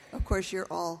Of course, you're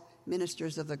all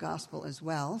ministers of the gospel as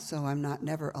well, so I'm not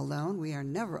never alone. We are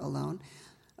never alone.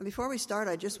 Before we start,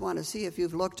 I just want to see if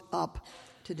you've looked up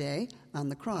today on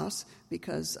the cross,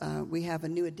 because we have a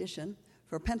new edition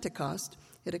for Pentecost.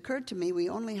 It occurred to me we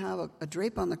only have a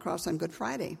drape on the cross on Good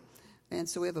Friday, and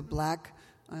so we have a black,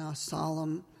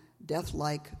 solemn,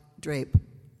 death-like drape.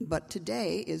 But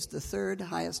today is the third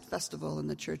highest festival in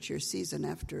the church year season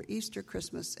after Easter,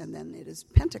 Christmas, and then it is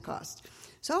Pentecost.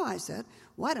 So I said,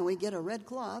 why don't we get a red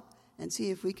cloth and see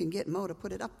if we can get Mo to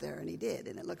put it up there, and he did,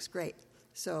 and it looks great.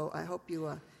 So I hope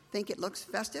you think it looks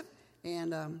festive,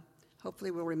 and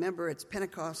hopefully we'll remember it's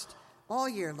Pentecost all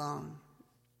year long.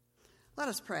 Let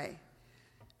us pray.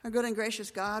 Our good and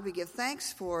gracious God, we give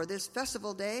thanks for this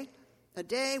festival day, a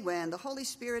day when the Holy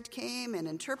Spirit came and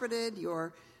interpreted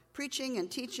your preaching and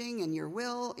teaching and your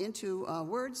will into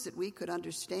words that we could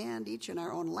understand, each in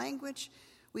our own language.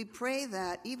 We pray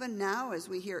that even now as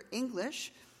we hear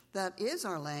English, that is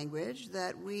our language,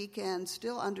 that we can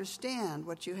still understand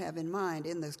what you have in mind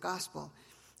in this gospel.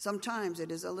 Sometimes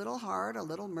it is a little hard, a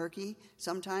little murky.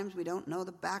 Sometimes we don't know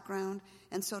the background.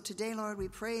 And so today, Lord, we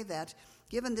pray that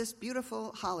given this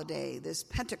beautiful holiday, this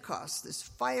Pentecost, this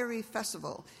fiery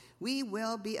festival, we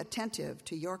will be attentive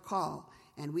to your call,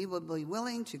 and we will be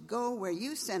willing to go where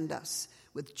you send us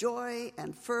with joy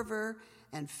and fervor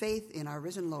and faith in our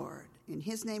risen Lord. In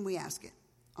his name we ask it.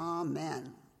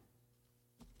 Amen.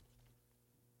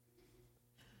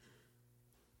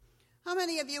 How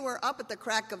many of you were up at the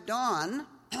crack of dawn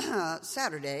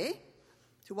Saturday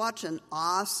to watch an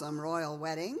awesome royal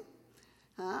wedding?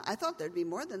 I thought there'd be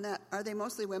more than that. Are they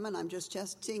mostly women? I'm just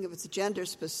seeing if it's gender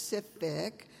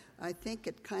specific. I think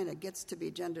it kind of gets to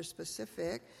be gender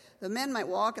specific. The men might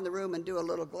walk in the room and do a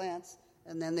little glance,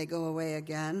 and then they go away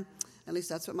again. At least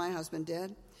that's what my husband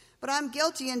did. But I'm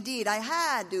guilty indeed. I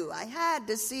had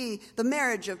to see the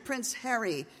marriage of Prince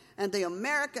Harry and the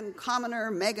American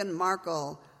commoner Meghan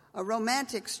Markle. A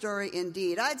romantic story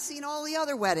indeed. I'd seen all the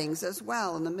other weddings as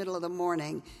well in the middle of the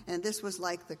morning, and this was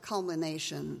like the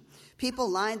culmination. People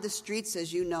lined the streets,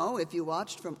 as you know, if you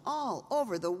watched, from all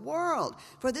over the world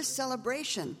for this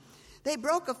celebration. They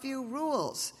broke a few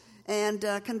rules and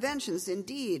conventions,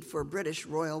 indeed, for British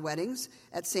royal weddings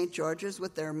at St. George's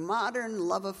with their modern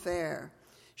love affair.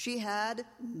 She had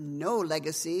no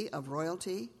legacy of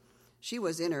royalty. She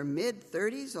was in her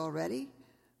mid-30s already,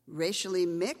 racially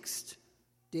mixed,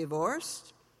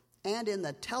 divorced, and in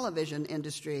the television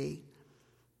industry.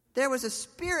 There was a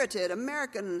spirited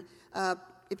American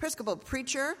Episcopal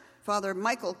preacher, Father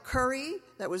Michael Curry,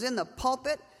 that was in the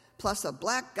pulpit, plus a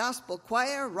black gospel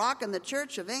choir rocking the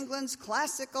Church of England's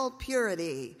classical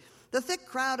purity. The thick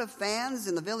crowd of fans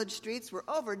in the village streets were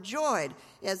overjoyed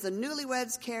as the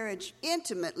newlyweds' carriage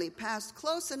intimately passed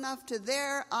close enough to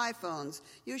their iPhones.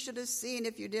 You should have seen,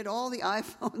 if you did, all the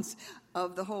iPhones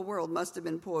of the whole world must have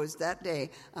been poised that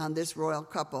day on this royal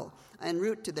couple en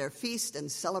route to their feast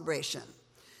and celebration.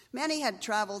 Many had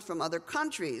traveled from other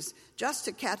countries just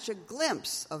to catch a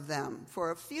glimpse of them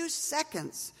for a few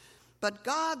seconds, but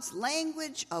God's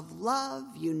language of love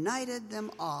united them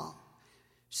all.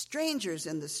 Strangers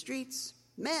in the streets,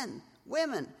 men,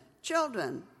 women,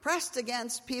 children, pressed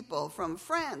against people from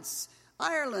France,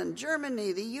 Ireland,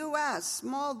 Germany, the U.S.,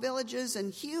 small villages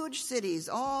and huge cities,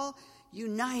 all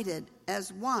united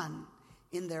as one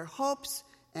in their hopes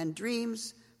and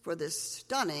dreams for this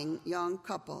stunning young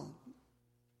couple.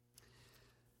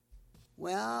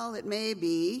 Well, it may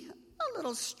be a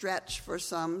little stretch for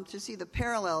some to see the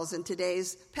parallels in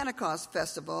today's Pentecost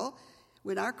festival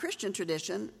with our Christian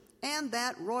tradition and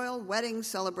that royal wedding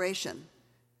celebration.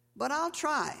 But I'll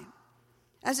try.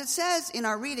 As it says in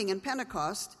our reading in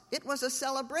Pentecost, it was a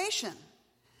celebration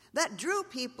that drew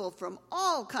people from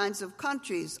all kinds of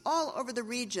countries all over the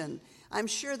region. I'm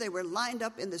sure they were lined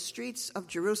up in the streets of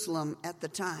Jerusalem at the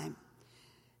time.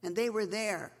 And they were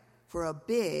there for a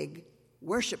big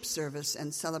worship service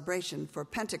and celebration for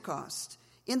Pentecost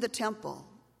in the temple.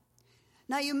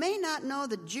 Now, you may not know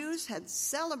the Jews had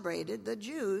celebrated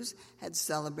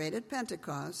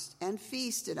Pentecost and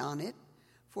feasted on it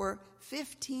for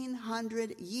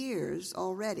 1,500 years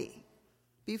already,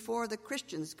 before the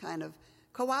Christians kind of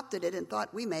co-opted it and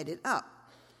thought we made it up.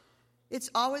 It's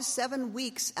always 7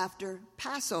 weeks after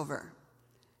Passover,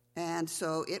 and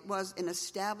so it was an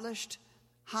established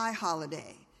high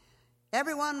holiday.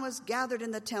 Everyone was gathered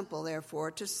in the temple,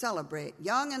 therefore, to celebrate,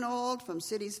 young and old from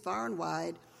cities far and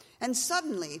wide. And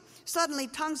suddenly,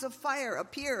 tongues of fire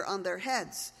appear on their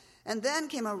heads. And then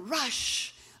came a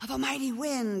rush of a mighty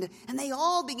wind, and they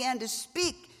all began to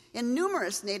speak in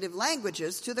numerous native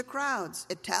languages to the crowds: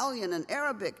 Italian and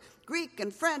Arabic, Greek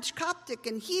and French, Coptic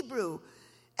and Hebrew.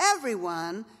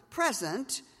 Everyone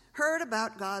present heard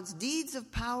about God's deeds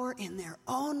of power in their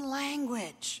own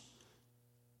language.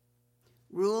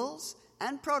 Rules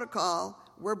and protocol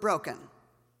were broken.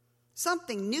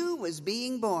 Something new was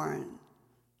being born,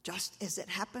 just as it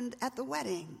happened at the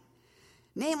wedding.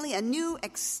 Namely, a new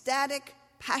ecstatic,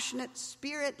 passionate,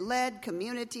 spirit-led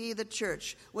community, the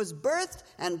church, was birthed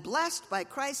and blessed by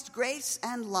Christ's grace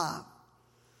and love.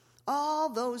 All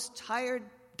those tired,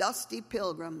 dusty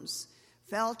pilgrims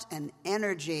felt an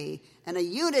energy and a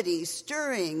unity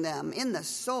stirring them in the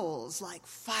souls like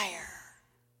fire.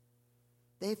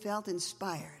 They felt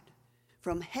inspired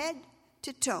from head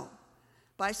to toe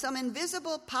by some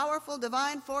invisible, powerful,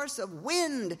 divine force of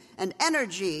wind and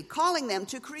energy calling them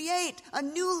to create a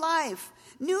new life,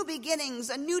 new beginnings,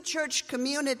 a new church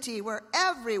community where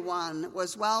everyone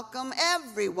was welcome.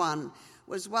 Everyone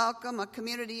was welcome, a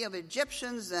community of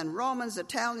Egyptians and Romans,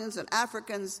 Italians and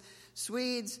Africans,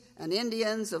 Swedes and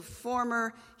Indians, of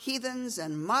former heathens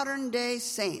and modern-day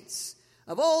saints,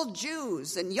 of old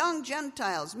Jews and young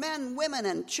Gentiles, men, women,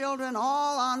 and children,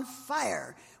 all on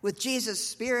fire with Jesus'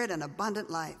 spirit and abundant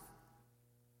life.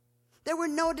 There were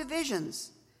no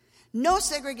divisions, no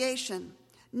segregation,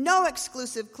 no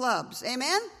exclusive clubs.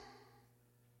 Amen?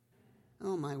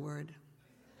 Oh, my word.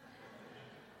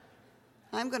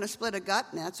 I'm going to split a gut,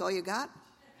 and that's all you got?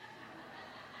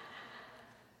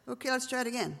 Okay, let's try it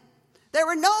again. There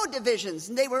were no divisions,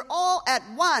 and they were all at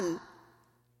one.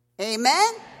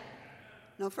 Amen?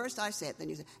 No, first I say it, then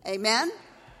you say, amen? Amen.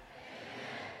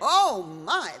 Oh,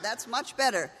 my, that's much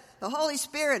better. The Holy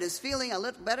Spirit is feeling a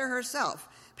little better herself.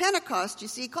 Pentecost, you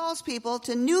see, calls people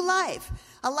to new life,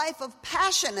 a life of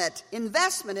passionate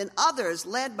investment in others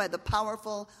led by the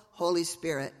powerful Holy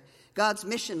Spirit. God's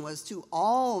mission was to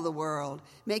all the world,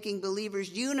 making believers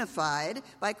unified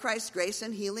by Christ's grace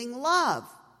and healing love.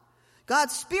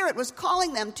 God's Spirit was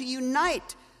calling them to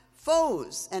unite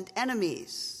foes and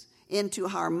enemies into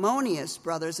harmonious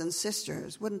brothers and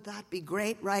sisters. Wouldn't that be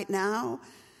great right now?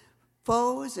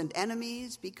 Foes and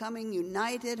enemies becoming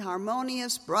united,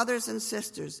 harmonious brothers and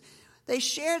sisters. They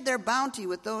shared their bounty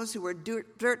with those who were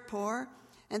dirt poor,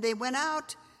 and they went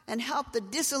out and helped the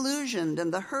disillusioned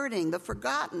and the hurting, the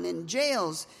forgotten in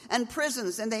jails and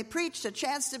prisons, and they preached a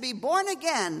chance to be born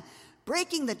again,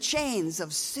 breaking the chains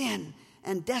of sin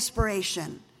and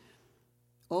desperation.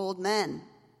 Old men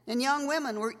and young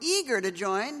women were eager to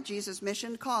join Jesus'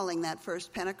 mission calling that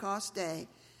first Pentecost day.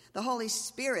 The Holy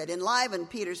Spirit enlivened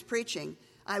Peter's preaching.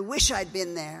 I wish I'd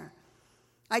been there.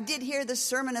 I did hear the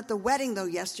sermon at the wedding, though,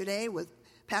 yesterday with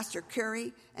Pastor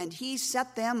Curry, and he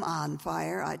set them on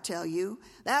fire, I tell you.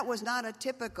 That was not a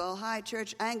typical high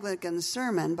church Anglican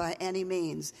sermon by any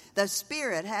means. The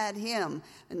Spirit had him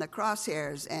in the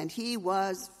crosshairs, and he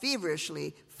was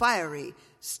feverishly fiery,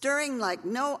 stirring like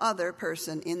no other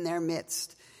person in their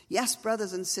midst. Yes,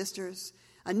 brothers and sisters,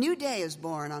 a new day is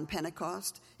born on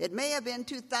Pentecost. It may have been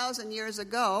 2,000 years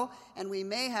ago, and we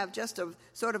may have just a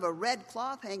sort of a red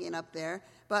cloth hanging up there,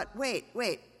 but wait,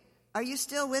 are you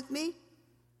still with me?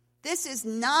 This is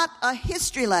not a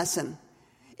history lesson.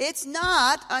 It's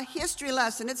not a history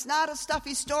lesson. It's not a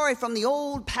stuffy story from the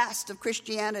old past of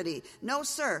Christianity. No,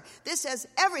 sir. This has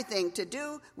everything to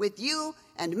do with you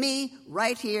and me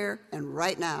right here and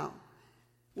right now.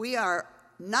 We are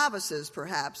novices,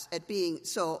 perhaps, at being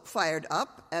so fired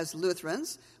up as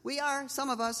Lutherans. We are, some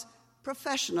of us,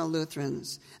 professional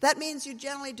Lutherans. That means you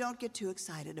generally don't get too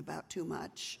excited about too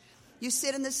much. You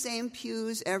sit in the same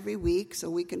pews every week so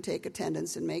we can take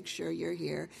attendance and make sure you're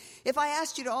here. If I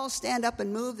asked you to all stand up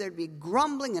and move, there'd be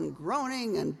grumbling and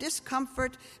groaning and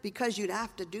discomfort because you'd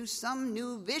have to do some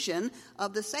new vision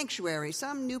of the sanctuary,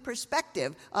 some new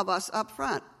perspective of us up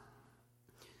front.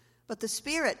 But the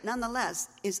Spirit, nonetheless,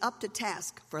 is up to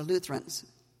task for Lutherans.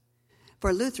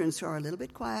 For Lutherans who are a little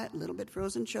bit quiet, a little bit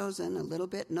frozen chosen, a little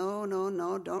bit, no,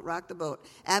 don't rock the boat.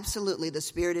 Absolutely, the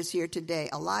Spirit is here today,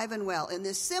 alive and well, in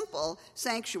this simple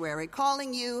sanctuary,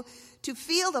 calling you to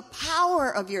feel the power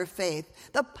of your faith,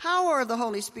 the power of the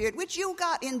Holy Spirit, which you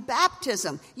got in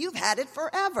baptism. You've had it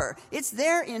forever. It's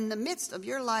there in the midst of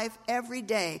your life every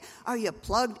day. Are you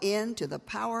plugged in to the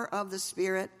power of the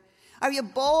Spirit? Are you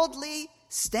boldly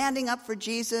standing up for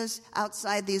Jesus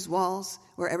outside these walls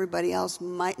where everybody else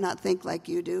might not think like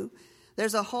you do?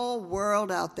 There's a whole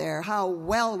world out there, how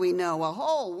well we know, a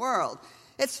whole world.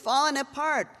 It's falling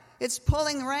apart. It's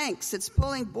pulling ranks. It's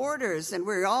pulling borders, and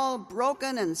we're all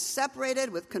broken and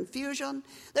separated with confusion.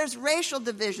 There's racial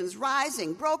divisions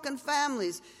rising, broken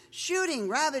families, shooting,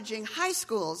 ravaging high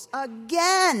schools.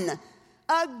 Again,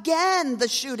 the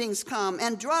shootings come,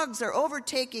 and drugs are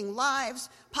overtaking lives.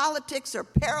 Politics are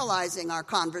paralyzing our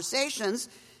conversations.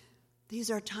 These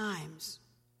are times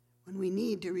when we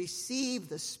need to receive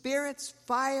the Spirit's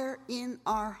fire in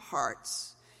our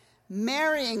hearts,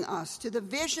 marrying us to the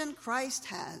vision Christ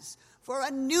has for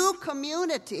a new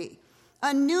community,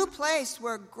 a new place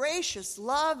where gracious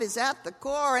love is at the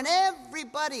core and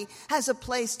everybody has a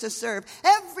place to serve.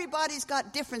 Everybody's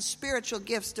got different spiritual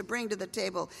gifts to bring to the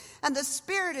table. And the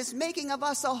Spirit is making of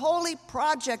us a holy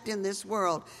project in this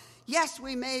world. Yes,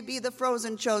 we may be the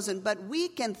frozen chosen, but we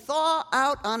can thaw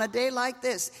out on a day like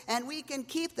this, and we can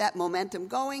keep that momentum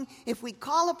going if we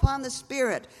call upon the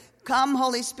Spirit. Come,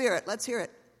 Holy Spirit. Let's hear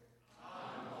it. Come,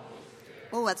 Holy Spirit.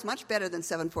 Oh, that's much better than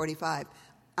 7:45.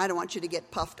 I don't want you to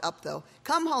get puffed up, though.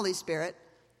 Come, Holy Spirit.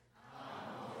 Come,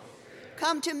 Holy Spirit.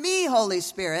 Come to me, Holy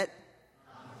Spirit.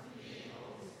 Come to me,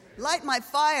 Holy Spirit. Light my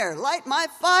fire. Light my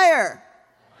fire.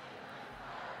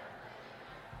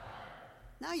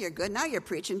 Now you're good. Now you're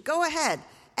preaching. Go ahead.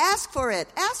 Ask for it.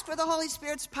 Ask for the Holy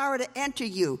Spirit's power to enter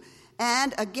you.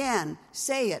 And again,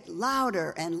 say it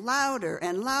louder and louder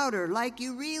and louder, like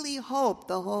you really hope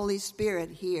the Holy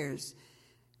Spirit hears.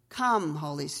 Come,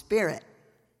 Holy Spirit.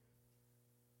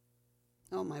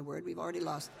 Oh, my word, we've already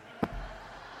lost.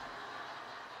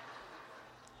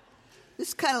 This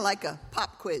is kind of like a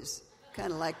pop quiz,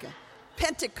 kind of like a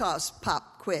Pentecost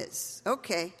pop quiz.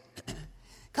 Okay.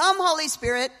 Come, Holy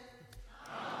Spirit.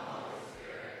 Come, Holy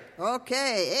Spirit.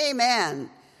 Okay, amen. Amen.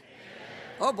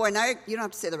 Oh, boy, now you don't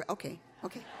have to say the... Okay.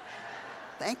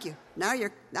 Thank you. Now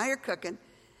you're cooking.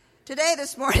 Today,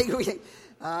 this morning,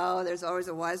 there's always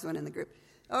a wise one in the group.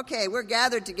 Okay, we're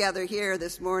gathered together here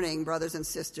this morning, brothers and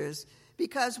sisters,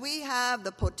 because we have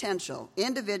the potential,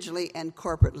 individually and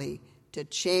corporately, to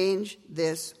change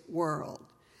this world.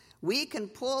 We can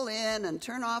pull in and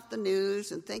turn off the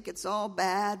news and think it's all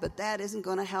bad, but that isn't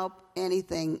going to help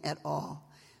anything at all.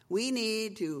 We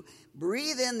need to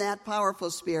breathe in that powerful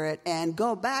Spirit and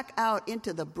go back out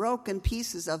into the broken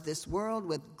pieces of this world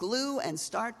with glue and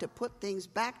start to put things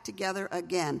back together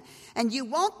again. And you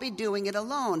won't be doing it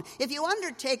alone. If you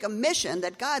undertake a mission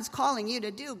that God's calling you to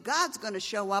do, God's going to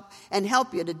show up and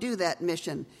help you to do that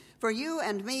mission. For you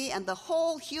and me and the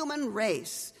whole human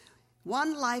race,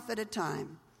 one life at a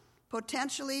time,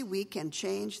 potentially we can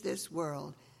change this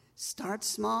world. Start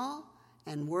small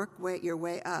and work your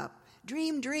way up.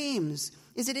 Dream dreams.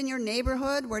 Is it in your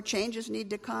neighborhood where changes need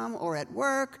to come, or at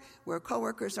work where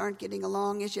coworkers aren't getting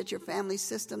along? Is it your family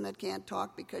system that can't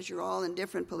talk because you're all in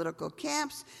different political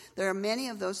camps? There are many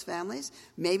of those families.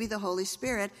 Maybe the Holy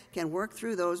Spirit can work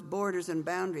through those borders and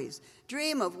boundaries.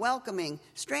 Dream of welcoming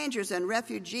strangers and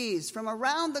refugees from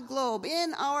around the globe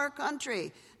in our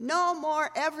country. No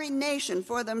more every nation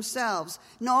for themselves.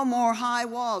 No more high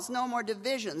walls. No more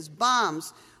divisions,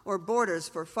 bombs, or borders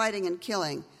for fighting and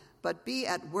killing. But be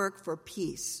at work for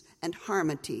peace and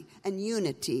harmony and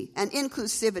unity and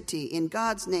inclusivity in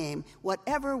God's name,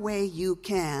 whatever way you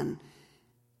can.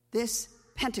 This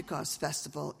Pentecost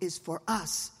festival is for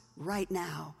us right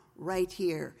now, right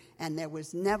here, and there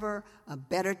was never a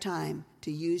better time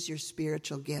to use your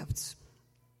spiritual gifts.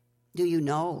 Do you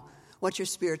know what your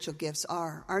spiritual gifts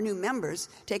are? Our new members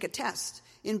take a test.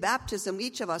 In baptism,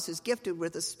 each of us is gifted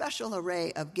with a special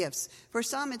array of gifts. For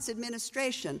some, it's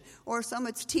administration, or some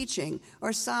it's teaching,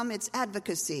 or some it's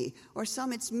advocacy, or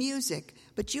some it's music.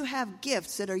 But you have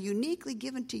gifts that are uniquely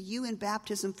given to you in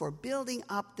baptism for building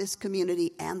up this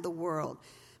community and the world.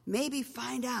 Maybe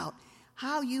find out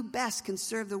how you best can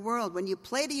serve the world. When you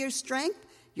play to your strength,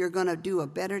 you're going to do a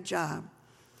better job.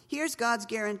 Here's God's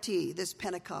guarantee this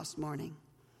Pentecost morning.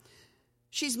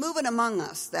 She's moving among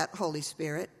us, that Holy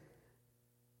Spirit,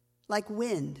 like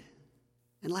wind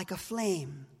and like a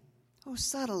flame. Oh,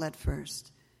 subtle at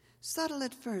first,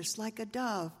 like a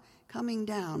dove coming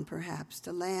down perhaps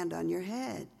to land on your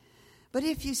head. But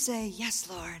if you say, yes,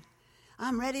 Lord,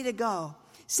 I'm ready to go.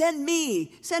 Send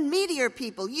me to your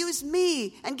people. Use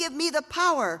me and give me the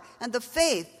power and the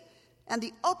faith and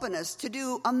the openness to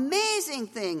do amazing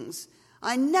things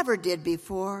I never did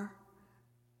before.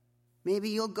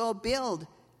 Maybe you'll go build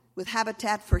with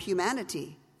Habitat for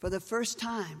Humanity for the first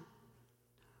time.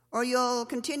 Or you'll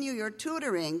continue your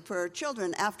tutoring for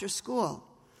children after school.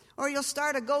 Or you'll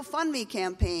start a GoFundMe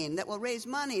campaign that will raise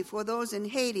money for those in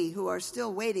Haiti who are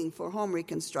still waiting for home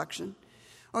reconstruction.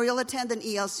 Or you'll attend an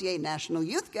ELCA National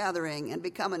Youth Gathering and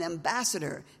become an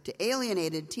ambassador to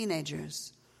alienated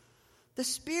teenagers. The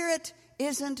Spirit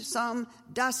isn't some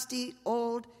dusty,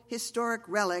 old, historic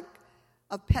relic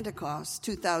of Pentecost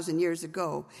 2,000 years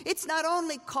ago. It's not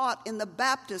only caught in the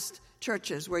Baptist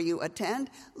churches where you attend.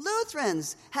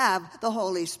 Lutherans have the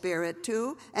Holy Spirit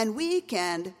too, and we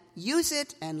can use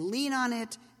it and lean on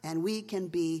it, and we can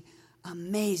be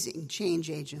amazing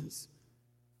change agents.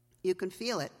 You can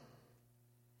feel it.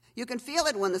 You can feel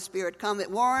it when the Spirit comes.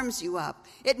 It warms you up.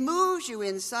 It moves you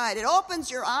inside. It opens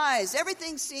your eyes.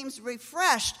 Everything seems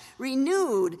refreshed,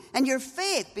 renewed, and your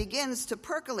faith begins to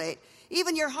percolate.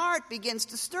 Even your heart begins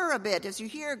to stir a bit as you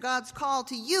hear God's call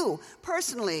to you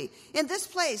personally in this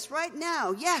place right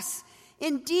now. Yes,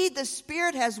 indeed, the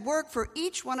Spirit has work for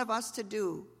each one of us to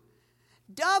do.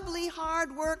 Doubly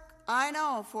hard work, I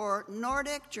know, for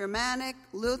Nordic, Germanic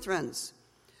Lutherans.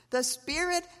 The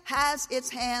Spirit has its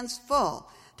hands full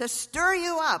to stir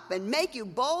you up and make you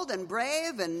bold and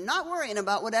brave and not worrying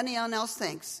about what anyone else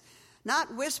thinks.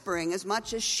 Not whispering as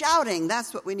much as shouting.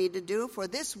 That's what we need to do, for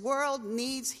this world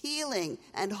needs healing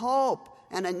and hope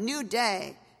and a new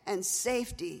day and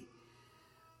safety.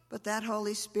 But that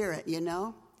Holy Spirit,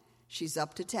 she's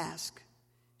up to task.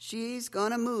 She's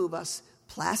going to move us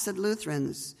placid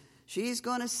Lutherans. She's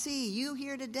going to see you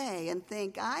here today and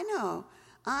think, I know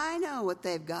what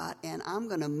they've got, and I'm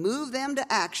going to move them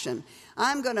to action.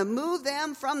 I'm going to move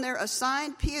them from their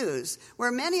assigned pews,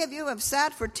 where many of you have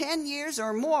sat for 10 years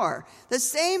or more. The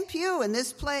same pew in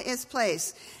this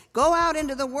place. Go out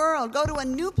into the world. Go to a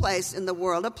new place in the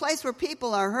world, a place where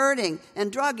people are hurting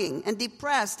and drugging and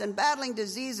depressed and battling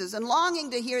diseases and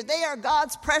longing to hear they are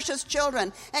God's precious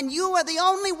children, and you are the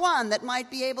only one that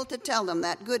might be able to tell them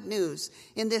that good news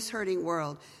in this hurting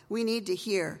world. We need to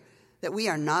hear that we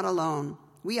are not alone.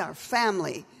 We are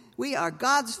family. We are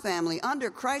God's family under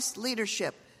Christ's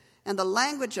leadership, and the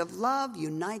language of love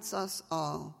unites us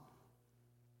all.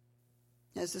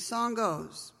 As the song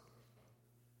goes,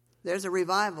 there's a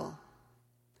revival.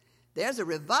 There's a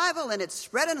revival, and it's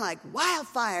spreading like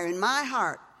wildfire in my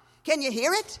heart. Can you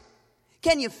hear it?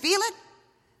 Can you feel it?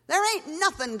 There ain't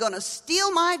nothing going to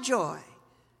steal my joy.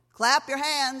 Clap your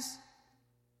hands.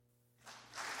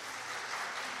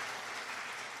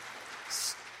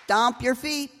 Stomp your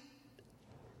feet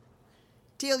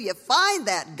till you find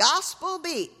that gospel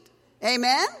beat.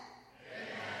 Amen?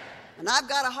 And I've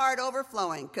got a heart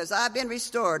overflowing because I've been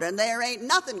restored, and there ain't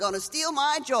nothing going to steal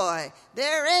my joy.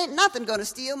 There ain't nothing going to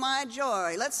steal my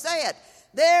joy. Let's say it.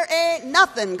 There ain't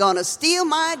nothing going to steal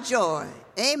my joy.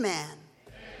 Amen.